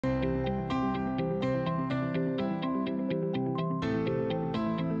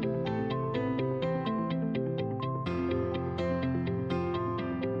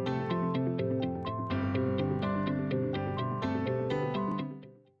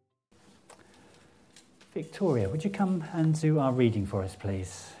Victoria, would you come and do our reading for us,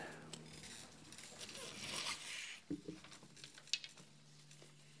 please?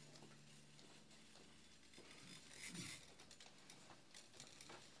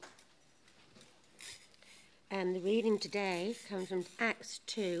 The reading today comes from Acts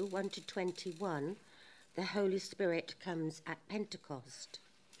 2, 1 to 21. The Holy Spirit comes at Pentecost.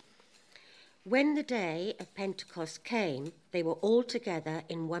 When the day of Pentecost came, they were all together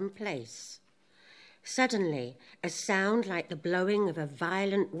in one place. Suddenly, a sound like the blowing of a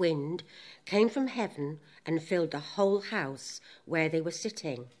violent wind came from heaven and filled the whole house where they were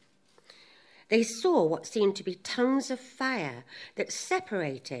sitting. They saw what seemed to be tongues of fire that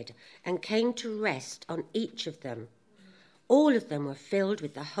separated and came to rest on each of them. All of them were filled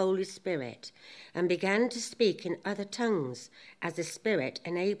with the Holy Spirit and began to speak in other tongues as the Spirit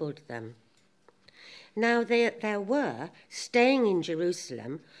enabled them. Now there were, staying in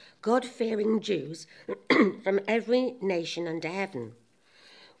Jerusalem, God-fearing Jews from every nation under heaven.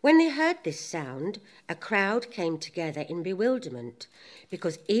 When they heard this sound, a crowd came together in bewilderment,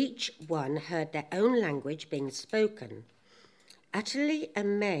 because each one heard their own language being spoken. Utterly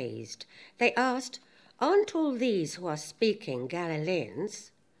amazed, they asked, "Aren't all these who are speaking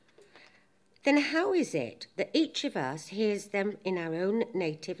Galileans? Then how is it that each of us hears them in our own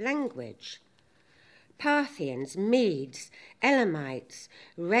native language?" Parthians, Medes, Elamites,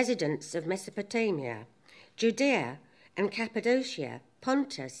 residents of Mesopotamia, Judea and Cappadocia,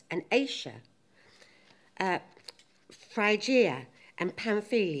 Pontus and Asia, Phrygia and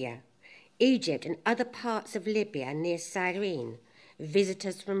Pamphylia, Egypt and other parts of Libya near Cyrene,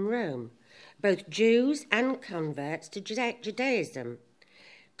 visitors from Rome, both Jews and converts to Judaism,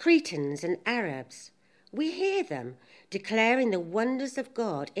 Cretans and Arabs. We hear them declaring the wonders of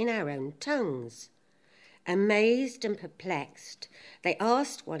God in our own tongues. Amazed and perplexed, they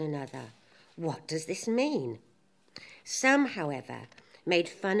asked one another, "What does this mean?" Some, however, made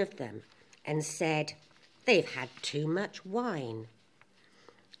fun of them and said, "They've had too much wine."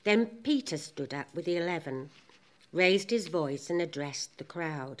 Then Peter stood up with the 11, raised his voice and addressed the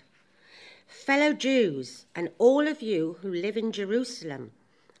crowd. "Fellow Jews, and all of you who live in Jerusalem,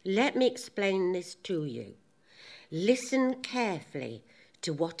 let me explain this to you. Listen carefully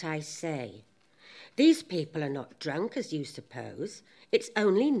to what I say. These people are not drunk as you suppose. It's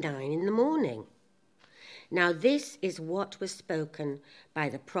only 9 a.m. Now this is what was spoken by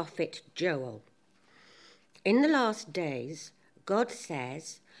the prophet Joel. In the last days, God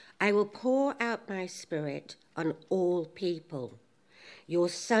says, "I will pour out my spirit on all people. Your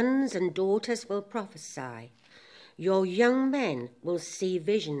sons and daughters will prophesy. Your young men will see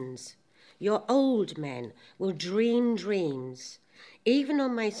visions. Your old men will dream dreams. Even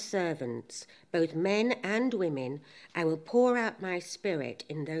on my servants, both men and women, I will pour out my spirit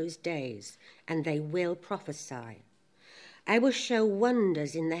in those days, and they will prophesy. I will show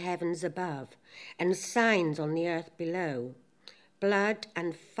wonders in the heavens above and signs on the earth below, blood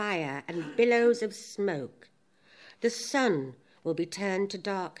and fire and billows of smoke. The sun will be turned to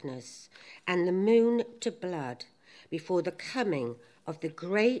darkness and the moon to blood before the coming of the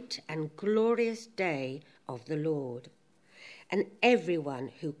great and glorious day of the Lord. And everyone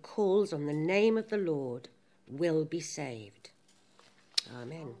who calls on the name of the Lord will be saved."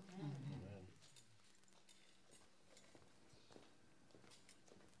 Amen.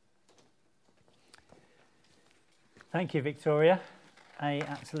 Thank you, Victoria. An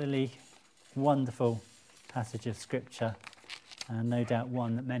absolutely wonderful passage of Scripture, and no doubt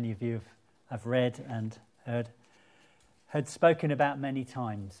one that many of you have read and heard spoken about many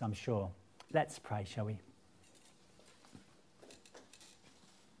times, I'm sure. Let's pray, shall we?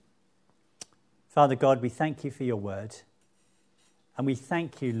 Father God, we thank you for your word, and we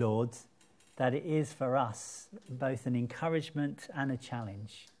thank you, Lord, that it is for us both an encouragement and a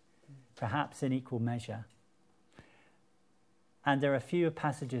challenge, perhaps in equal measure. And there are fewer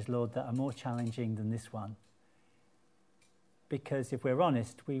passages, Lord, that are more challenging than this one, because if we're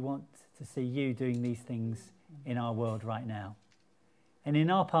honest, we want to see you doing these things in our world right now. And in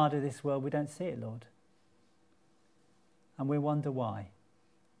our part of this world, we don't see it, Lord. And we wonder why.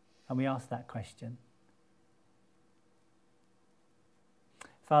 And we ask that question.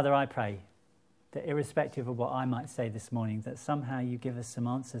 Father, I pray that irrespective of what I might say this morning, that somehow you give us some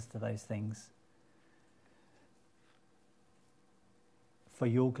answers to those things for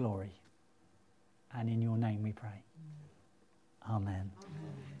your glory. And in your name we pray. Amen.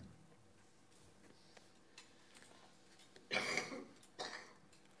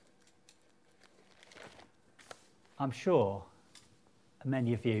 I'm sure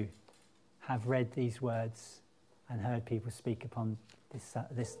many of you have read these words and heard people speak upon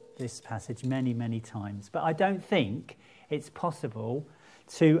this passage many, many times. But I don't think it's possible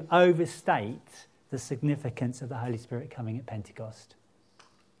to overstate the significance of the Holy Spirit coming at Pentecost.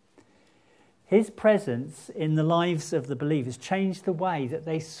 His presence in the lives of the believers changed the way that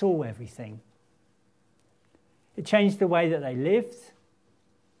they saw everything. It changed the way that they lived.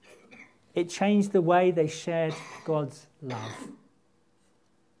 It changed the way they shared God's love.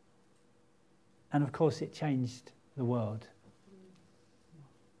 And of course, it changed the world.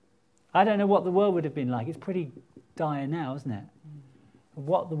 I don't know what the world would have been like. It's pretty dire now, isn't it?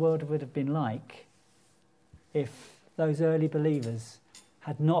 What the world would have been like if those early believers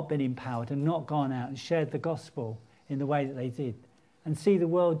had not been empowered and not gone out and shared the gospel in the way that they did. And see the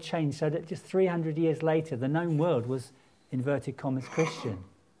world change so that just 300 years later, the known world was, inverted commas, Christian.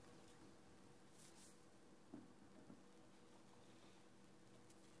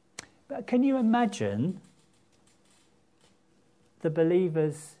 But can you imagine the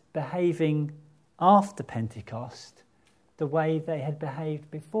believers behaving after Pentecost the way they had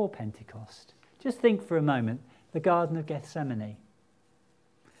behaved before Pentecost? Just think for a moment, the Garden of Gethsemane.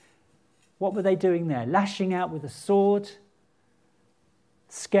 What were they doing there? Lashing out with a sword,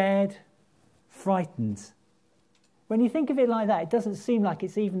 scared, frightened. When you think of it like that, it doesn't seem like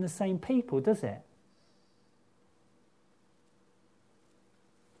it's even the same people, does it?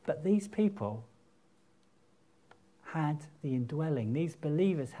 But these people had the indwelling, these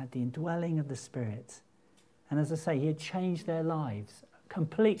believers had the indwelling of the Spirit. And as I say, he had changed their lives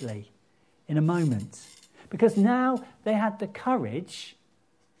completely in a moment. Because now they had the courage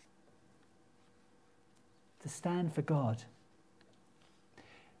to stand for God.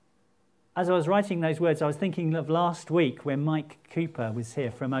 As I was writing those words, I was thinking of last week when Mike Cooper was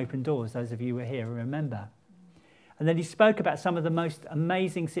here from Open Doors. Those of you who were here remember. And then he spoke about some of the most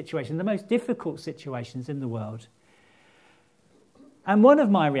amazing situations, the most difficult situations in the world. And one of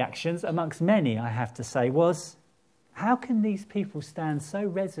my reactions, amongst many, I have to say, was, how can these people stand so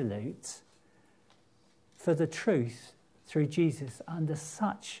resolute for the truth through Jesus under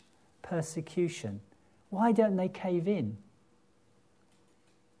such persecution? Why don't they cave in?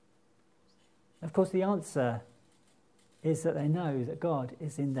 Of course, the answer is that they know that God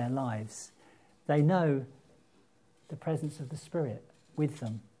is in their lives. They know the presence of the Spirit with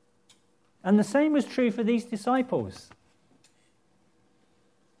them. And the same was true for these disciples.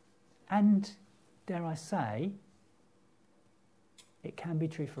 And, dare I say, it can be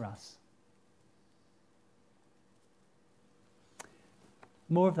true for us.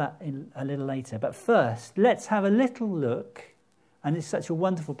 More of that a little later. But first, let's have a little look. And it's such a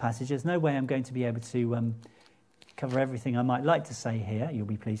wonderful passage. There's no way I'm going to be able to cover everything I might like to say here. You'll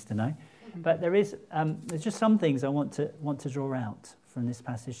be pleased to know. But there's just some things I want to draw out from this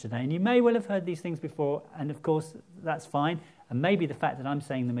passage today. And you may well have heard these things before, and of course that's fine. And maybe the fact that I'm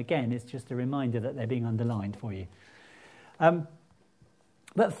saying them again is just a reminder that they're being underlined for you.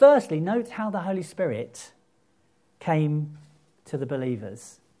 But firstly, note how the Holy Spirit came to the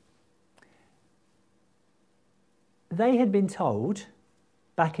believers. They had been told,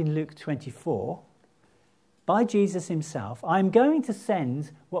 back in Luke 24, by Jesus himself, I'm going to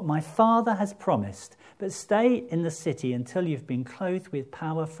send what my Father has promised, but stay in the city until you've been clothed with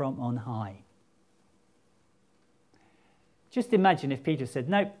power from on high. Just imagine if Peter said,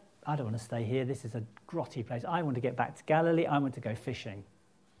 nope, I don't want to stay here. This is a grotty place. I want to get back to Galilee. I want to go fishing.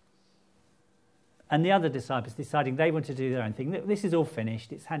 And the other disciples deciding they want to do their own thing. This is all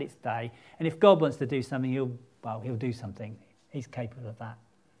finished. It's had its day. And if God wants to do something, he'll do something. He's capable of that.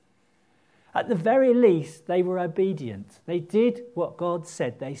 At the very least, they were obedient. They did what God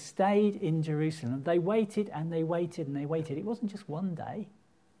said. They stayed in Jerusalem. They waited and they waited and they waited. It wasn't just one day.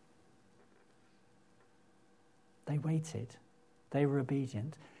 They waited. They were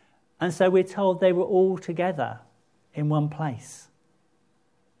obedient. And so we're told they were all together in one place.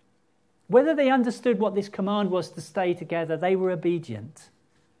 Whether they understood what this command was to stay together, they were obedient.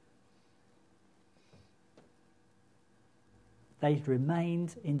 They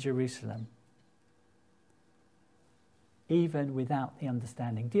remained in Jerusalem, even without the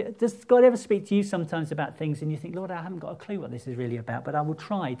understanding. Does God ever speak to you sometimes about things and you think, Lord, I haven't got a clue what this is really about, but I will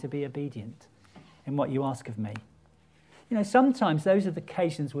try to be obedient in what you ask of me? You know, sometimes those are the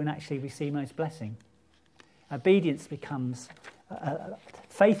occasions when actually we see most blessing. Obedience becomes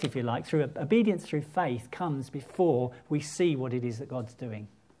faith, if you like. Obedience through faith comes before we see what it is that God's doing.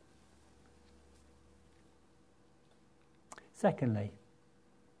 Secondly,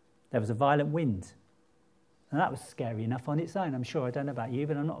 there was a violent wind. And that was scary enough on its own, I'm sure. I don't know about you,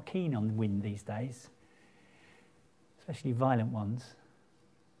 but I'm not keen on wind these days, especially violent ones.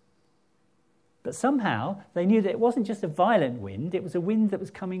 But somehow they knew that it wasn't just a violent wind, it was a wind that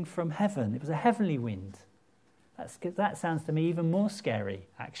was coming from heaven. It was a heavenly wind. That sounds to me even more scary,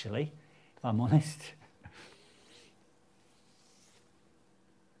 actually, if I'm honest.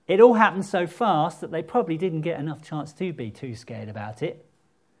 It all happened so fast that they probably didn't get enough chance to be too scared about it.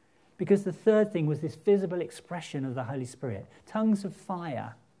 Because the third thing was this visible expression of the Holy Spirit. Tongues of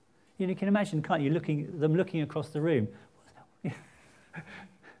fire. You can imagine, can't you, them looking across the room.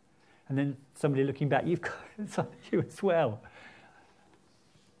 And then somebody looking back, you've got you as well.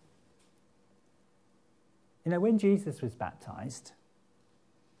 When Jesus was baptized,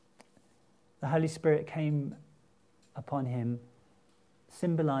 the Holy Spirit came upon him,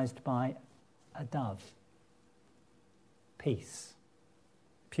 symbolized by a dove. Peace,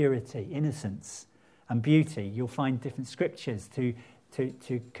 purity, innocence, and beauty. You'll find different scriptures to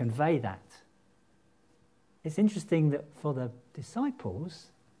convey that. It's interesting that for the disciples,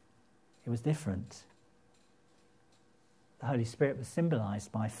 it was different. The Holy Spirit was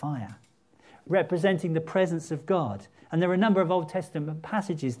symbolized by fire, representing the presence of God. And there are a number of Old Testament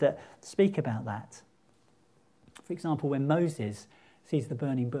passages that speak about that. For example, when Moses sees the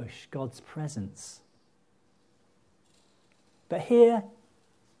burning bush, God's presence. But here,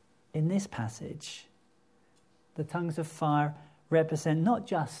 in this passage, the tongues of fire represent not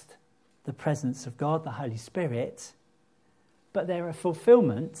just the presence of God, the Holy Spirit, but they're a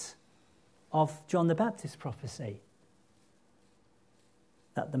fulfillment of John the Baptist's prophecy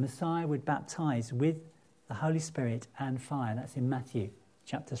that the Messiah would baptize with the Holy Spirit and fire. That's in Matthew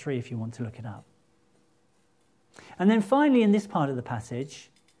chapter 3 if you want to look it up. And then finally in this part of the passage,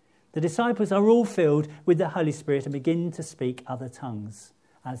 the disciples are all filled with the Holy Spirit and begin to speak other tongues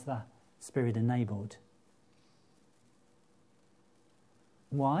as the Spirit enabled.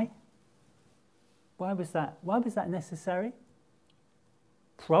 Why? Why was that necessary?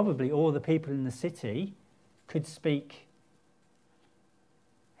 Probably all the people in the city could speak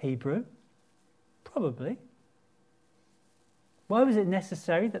Hebrew. Probably. Why was it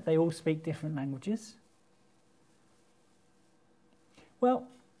necessary that they all speak different languages? Well,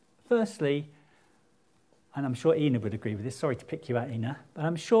 firstly, and I'm sure Ina would agree with this, sorry to pick you out, Ina, but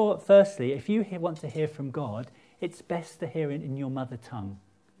I'm sure, firstly, if you want to hear from God, it's best to hear it in your mother tongue.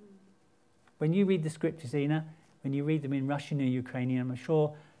 When you read the scriptures, Ina, when you read them in Russian or Ukrainian, I'm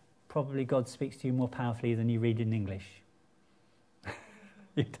sure probably God speaks to you more powerfully than you read in English.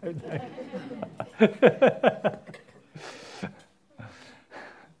 You don't know.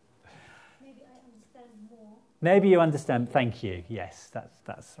 Maybe I understand more. Maybe you understand. Thank you. Yes,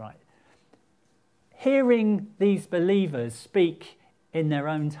 that's right. Hearing these believers speak in their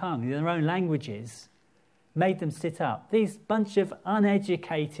own tongue, in their own languages, made them sit up. These bunch of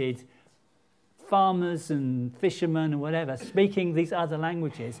uneducated farmers and fishermen and whatever, speaking these other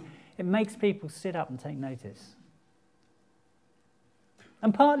languages, it makes people sit up and take notice.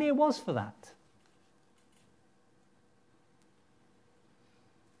 And partly it was for that.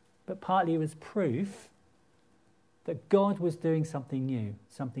 But partly it was proof that God was doing something new,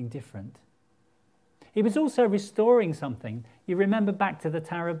 something different. He was also restoring something. You remember back to the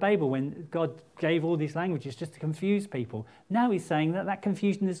Tower of Babel when God gave all these languages just to confuse people. Now he's saying that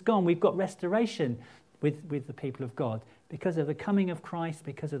confusion is gone. We've got restoration with the people of God because of the coming of Christ,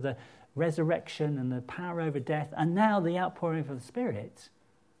 because of the resurrection and the power over death, and now the outpouring of the Spirit.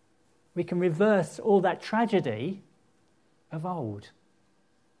 We can reverse all that tragedy of old.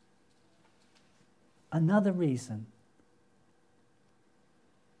 Another reason.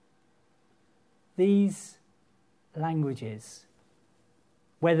 These languages,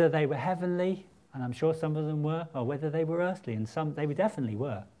 whether they were heavenly, and I'm sure some of them were, or whether they were earthly, and some they definitely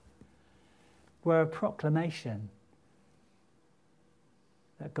were a proclamation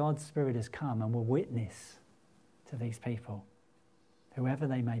that God's Spirit has come and will witness to these people, whoever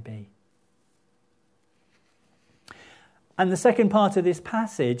they may be. And the second part of this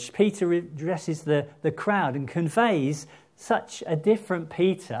passage, Peter addresses the crowd and conveys such a different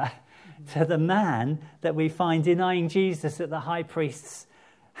Peter to the man that we find denying Jesus at the high priest's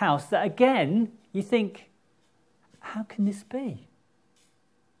house, that again, you think, how can this be?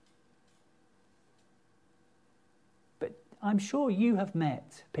 But I'm sure you have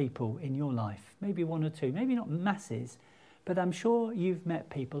met people in your life, maybe one or two, maybe not masses, but I'm sure you've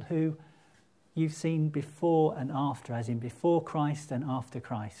met people who you've seen before and after, as in before Christ and after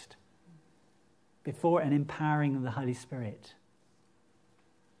Christ, before an empowering of the Holy Spirit,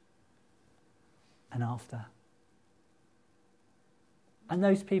 and after. And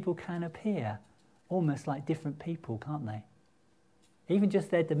those people can appear almost like different people, can't they? Even just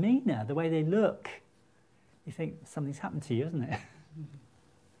their demeanour, the way they look. You think something's happened to you, isn't it?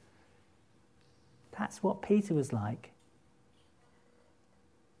 That's what Peter was like.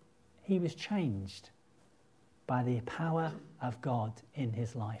 He was changed by the power of God in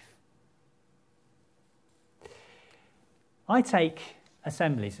his life. I take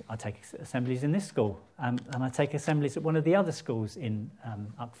assemblies in this school, and I take assemblies at one of the other schools in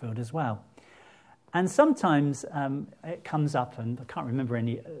Uckfield as well. And sometimes it comes up, and I can't remember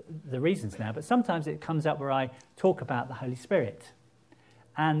any the reasons now, but sometimes it comes up where I talk about the Holy Spirit.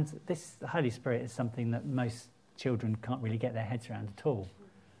 And the Holy Spirit is something that most children can't really get their heads around at all,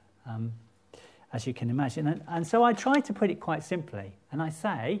 as you can imagine. And so I try to put it quite simply, and I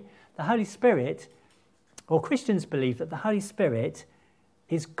say the Holy Spirit, or Christians believe that the Holy Spirit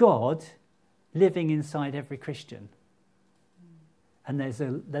is God living inside every Christian. And there's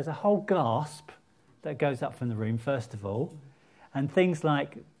a whole gasp that goes up from the room, first of all, and things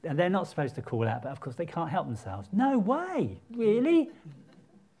like, and they're not supposed to call out, but of course they can't help themselves. No way, really?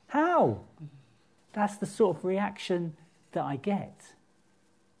 How? That's the sort of reaction that I get.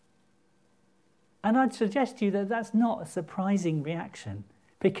 And I'd suggest to you that that's not a surprising reaction,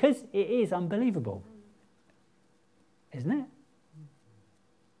 because it is unbelievable. Isn't it?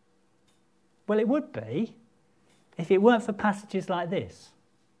 Well, it would be if it weren't for passages like this,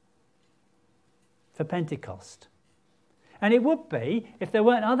 for Pentecost. And it would be if there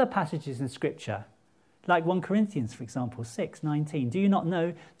weren't other passages in Scripture, like 1 Corinthians, for example, 6:19. Do you not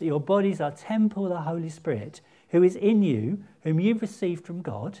know that your bodies are temple of the Holy Spirit, who is in you, whom you've received from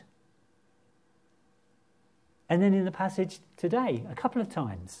God? And then in the passage today, a couple of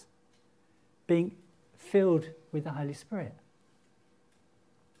times, being filled with the Holy Spirit.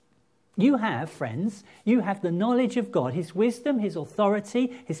 You have, friends, you have the knowledge of God, his wisdom, his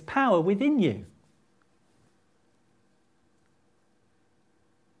authority, his power within you.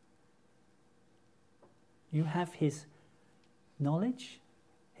 You have his knowledge,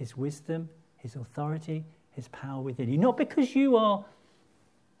 his wisdom, his authority, his power within you. Not because you are,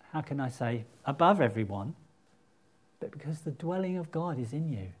 how can I say, above everyone, but because the dwelling of God is in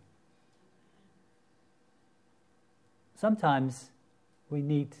you. Sometimes we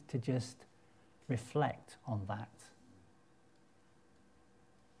need to just reflect on that.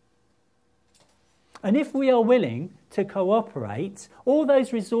 And if we are willing to cooperate, all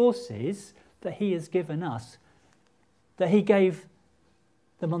those resources that he has given us, that he gave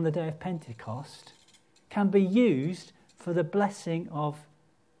them on the day of Pentecost, can be used for the blessing of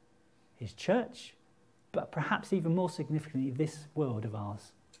his church, but perhaps even more significantly, this world of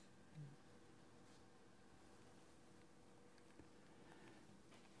ours.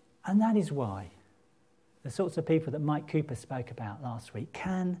 And that is why the sorts of people that Mike Cooper spoke about last week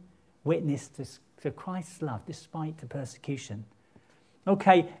can witness to Christ's love despite the persecution.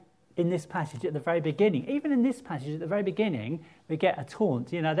 Okay, in this passage at the very beginning, even in this passage at the very beginning, we get a taunt,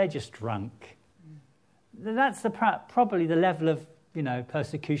 they're just drunk. That's probably the level of,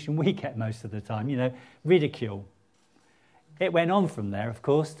 persecution we get most of the time, ridicule. It went on from there, of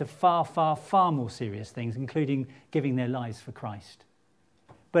course, to far, far, far more serious things, including giving their lives for Christ.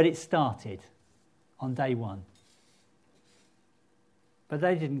 But it started on day one. But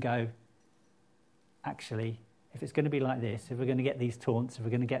they didn't go, actually, if it's going to be like this, if we're going to get these taunts, if we're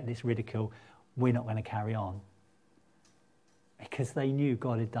going to get this ridicule, we're not going to carry on. Because they knew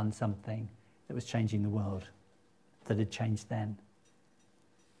God had done something that was changing the world, that had changed them.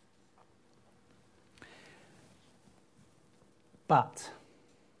 But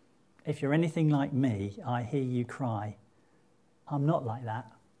if you're anything like me, I hear you cry, I'm not like that.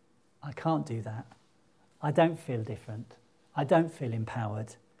 I can't do that. I don't feel different. I don't feel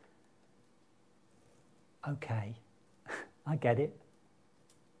empowered. Okay, I get it.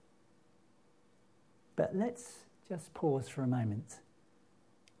 But let's just pause for a moment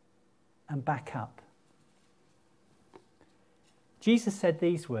and back up. Jesus said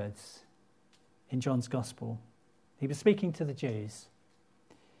these words in John's Gospel. He was speaking to the Jews.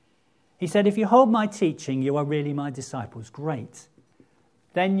 He said, if you hold my teaching, you are really my disciples. Great.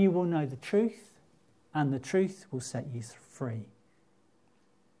 Then you will know the truth, and the truth will set you free.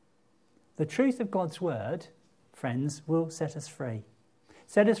 The truth of God's word, friends, will set us free.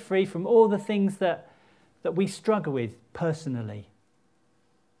 Set us free from all the things that we struggle with personally.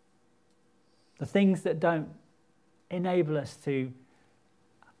 The things that don't enable us to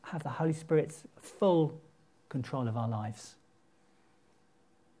have the Holy Spirit's full control of our lives.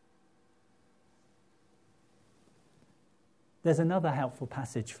 There's another helpful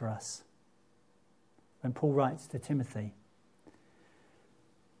passage for us when Paul writes to Timothy.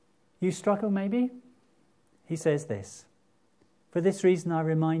 You struggle, maybe? He says this, for this reason I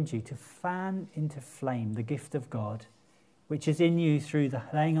remind you to fan into flame the gift of God, which is in you through the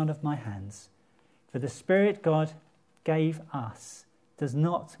laying on of my hands. For the Spirit God gave us does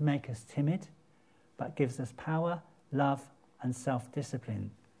not make us timid, but gives us power, love, and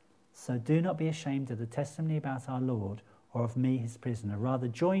self-discipline. So do not be ashamed of the testimony about our Lord or of me, his prisoner. Rather,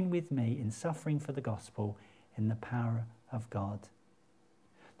 join with me in suffering for the gospel in the power of God.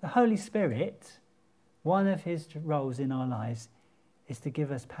 The Holy Spirit, one of his roles in our lives is to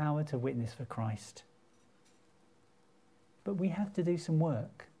give us power to witness for Christ. But we have to do some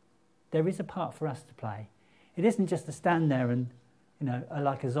work. There is a part for us to play. It isn't just to stand there and,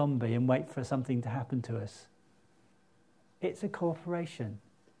 like a zombie and wait for something to happen to us. It's a cooperation.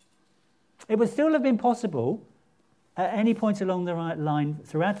 It would still have been possible at any point along the right line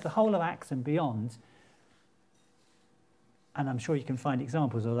throughout the whole of Acts and beyond, and I'm sure you can find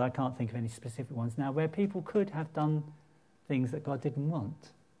examples, although I can't think of any specific ones now, where people could have done things that God didn't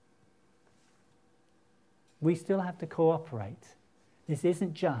want. We still have to cooperate. This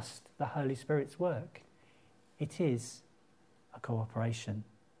isn't just the Holy Spirit's work. It is a cooperation.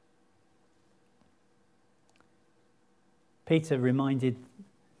 Peter reminded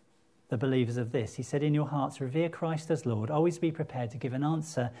the believers of this. He said, in your hearts, revere Christ as Lord. Always be prepared to give an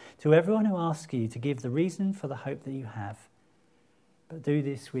answer to everyone who asks you to give the reason for the hope that you have. But do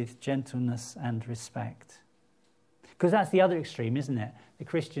this with gentleness and respect. Because that's the other extreme, isn't it? The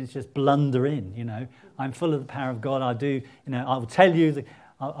Christians just blunder in, I'm full of the power of God. I'll tell you,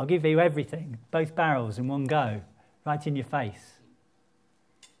 I'll give you everything. Both barrels in one go, right in your face.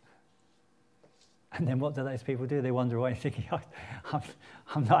 And then what do those people do? They wander away thinking,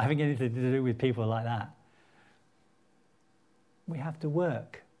 I'm not having anything to do with people like that. We have to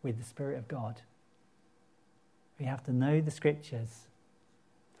work with the Spirit of God. We have to know the Scriptures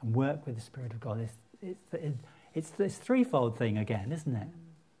and work with the Spirit of God. It's this threefold thing again, isn't it?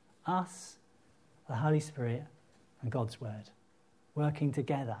 Us, the Holy Spirit, and God's Word. Working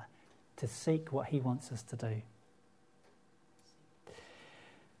together to seek what he wants us to do.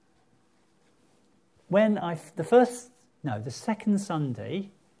 The second Sunday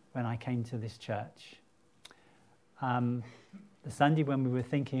when I came to this church, the Sunday when we were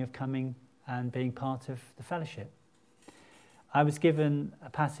thinking of coming and being part of the fellowship, I was given a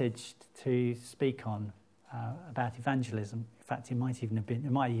passage to speak on about evangelism. In fact, it might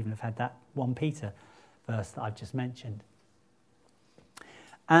even have had that 1 Peter verse that I've just mentioned.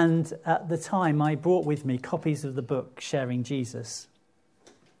 And at the time, I brought with me copies of the book Sharing Jesus.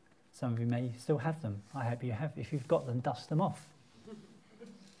 Some of you may still have them. I hope you have. If you've got them, dust them off.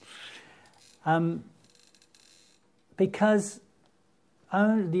 Because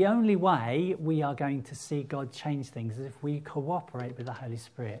the only way we are going to see God change things is if we cooperate with the Holy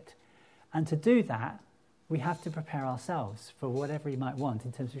Spirit. And to do that, we have to prepare ourselves for whatever he might want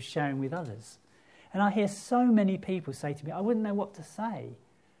in terms of sharing with others. And I hear so many people say to me, I wouldn't know what to say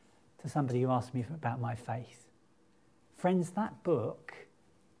to somebody who asks me about my faith. Friends, that book,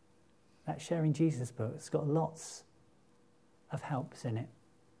 that Sharing Jesus book, it's got lots of helps in it.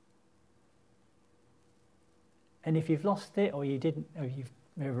 And if you've lost it or you've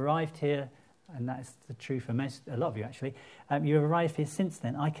arrived here, and that's the truth for a lot of you actually, you've arrived here since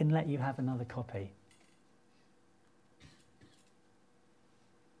then, I can let you have another copy.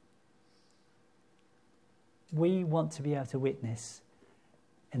 We want to be able to witness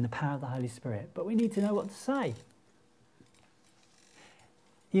in the power of the Holy Spirit, but we need to know what to say.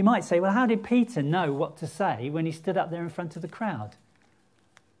 You might say, well, how did Peter know what to say when he stood up there in front of the crowd?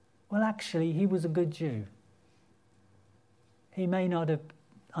 Well, actually, he was a good Jew. He may not have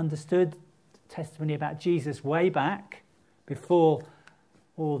understood testimony about Jesus way back before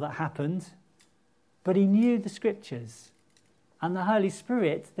all that happened, but he knew the Scriptures, and the Holy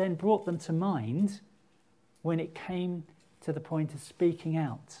Spirit then brought them to mind when it came to the point of speaking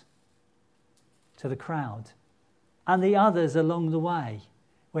out to the crowd and the others along the way,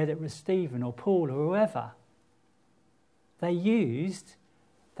 whether it was Stephen or Paul or whoever. They used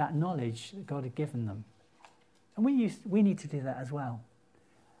that knowledge that God had given them. And we need to do that as well.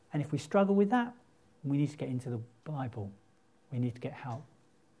 And if we struggle with that, we need to get into the Bible. We need to get help.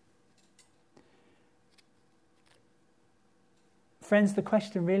 Friends, the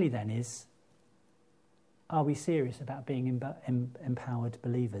question really then is, are we serious about being empowered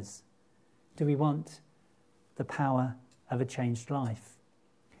believers? Do we want the power of a changed life?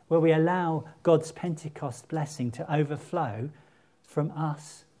 Will we allow God's Pentecost blessing to overflow from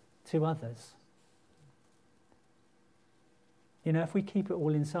us to others? If we keep it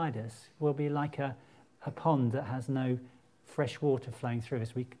all inside us, we'll be like a pond that has no fresh water flowing through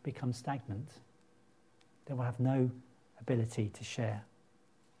us. We become stagnant. Then we'll have no ability to share.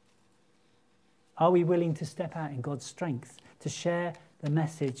 Are we willing to step out in God's strength, to share the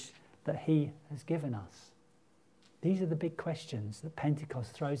message that he has given us? These are the big questions that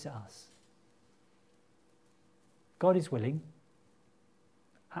Pentecost throws at us. God is willing.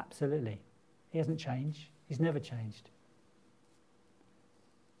 Absolutely. He hasn't changed. He's never changed.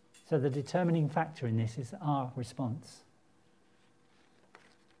 So the determining factor in this is our response.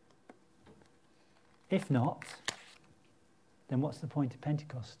 If not, then what's the point of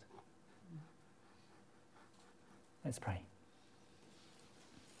Pentecost? Let's pray.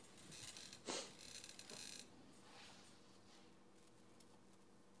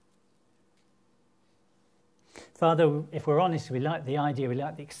 Father, if we're honest, we like the idea, we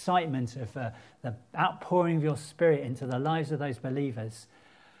like the excitement of the outpouring of your Spirit into the lives of those believers.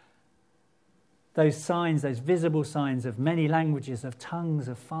 Those signs, those visible signs of many languages, of tongues,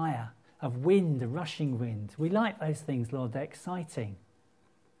 of fire, of wind, a rushing wind. We like those things, Lord. They're exciting.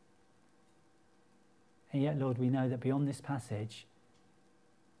 And yet, Lord, we know that beyond this passage,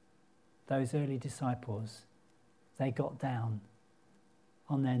 those early disciples, they got down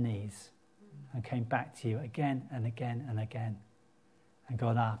on their knees and came back to you again and again and again, and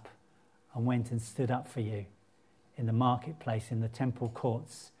got up and went and stood up for you in the marketplace, in the temple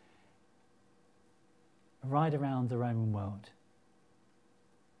courts, right around the Roman world,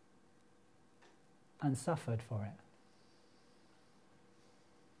 and suffered for it.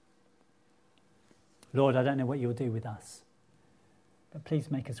 Lord, I don't know what you'll do with us, but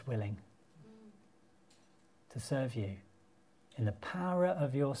please make us willing to serve you in the power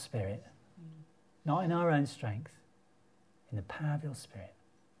of your Spirit, not in our own strength, in the power of your Spirit,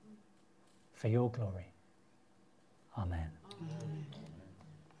 for your glory. Amen. Amen.